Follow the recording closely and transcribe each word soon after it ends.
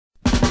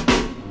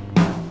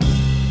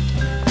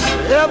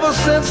Ever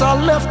since I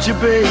left you,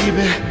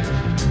 baby,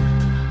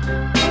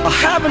 I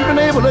haven't been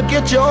able to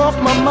get you off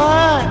my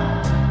mind.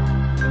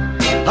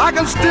 I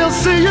can still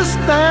see you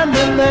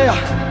standing there,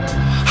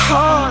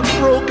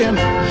 heartbroken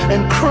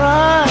and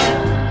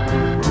crying.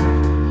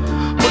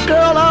 But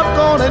girl, I've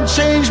gone and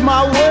changed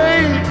my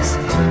ways,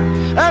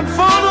 and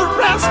for the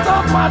rest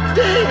of my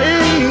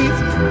days,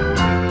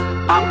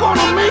 I'm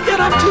gonna make it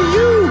up to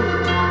you.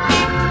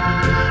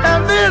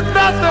 And there's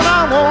nothing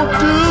I won't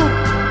do.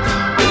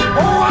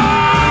 Oh,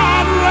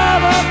 I'd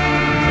rather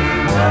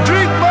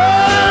drink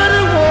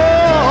muddy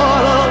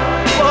water.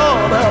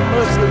 Lord have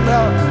mercy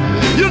now.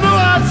 You know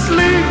I'd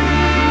sleep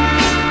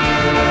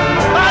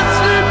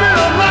in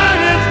a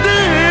lion's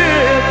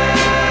den.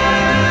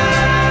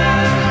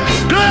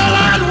 Girl,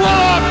 I'd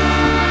walk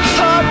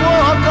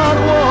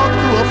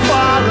through a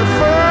fiery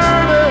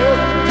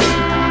furnace.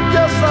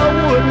 Yes, I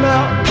would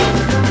now.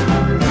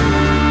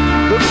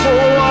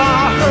 Before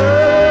I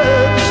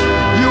heard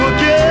you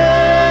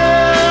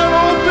again,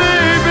 oh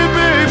baby,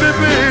 baby,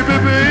 baby,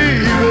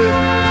 baby.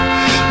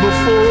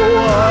 Before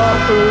I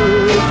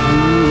heard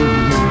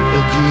you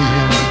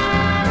again,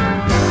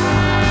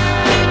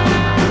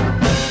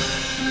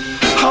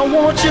 I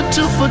want you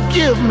to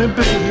forgive me,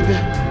 baby,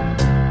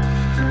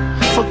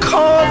 for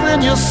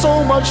causing you so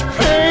much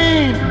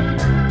pain.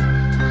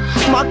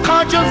 My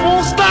conscience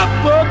won't stop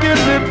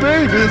bugging me,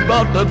 baby. It's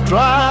about to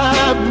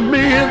drive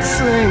me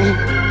insane.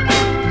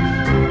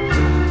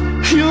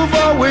 You've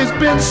always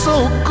been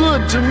so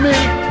good to me,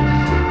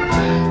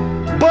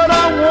 but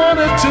I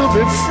wanted to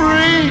be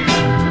free.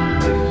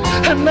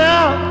 And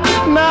now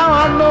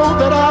I know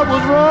that I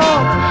was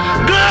wrong.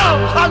 Girl,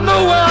 I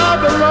know where I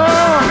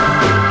belong.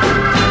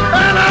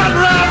 And I'd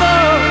rather,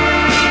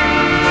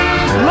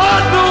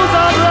 Lord knows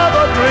I'd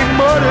rather drink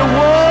muddy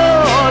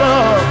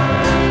water.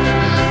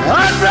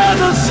 I'd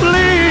rather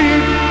sleep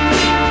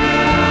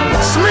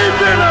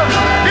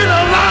in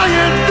a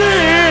lion's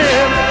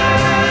den.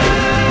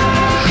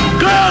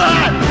 Girl,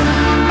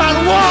 I'd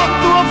walk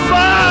through a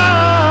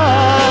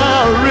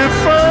fiery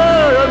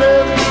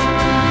furnace.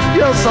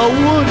 Yes, I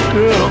would,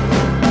 girl.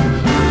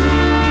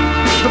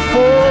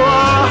 Before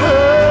I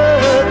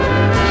heard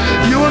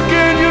you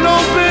again, you know,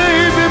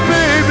 baby,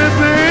 baby,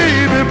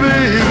 baby,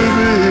 baby,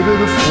 baby.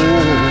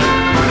 Before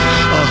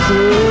I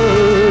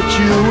heard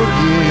you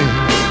again.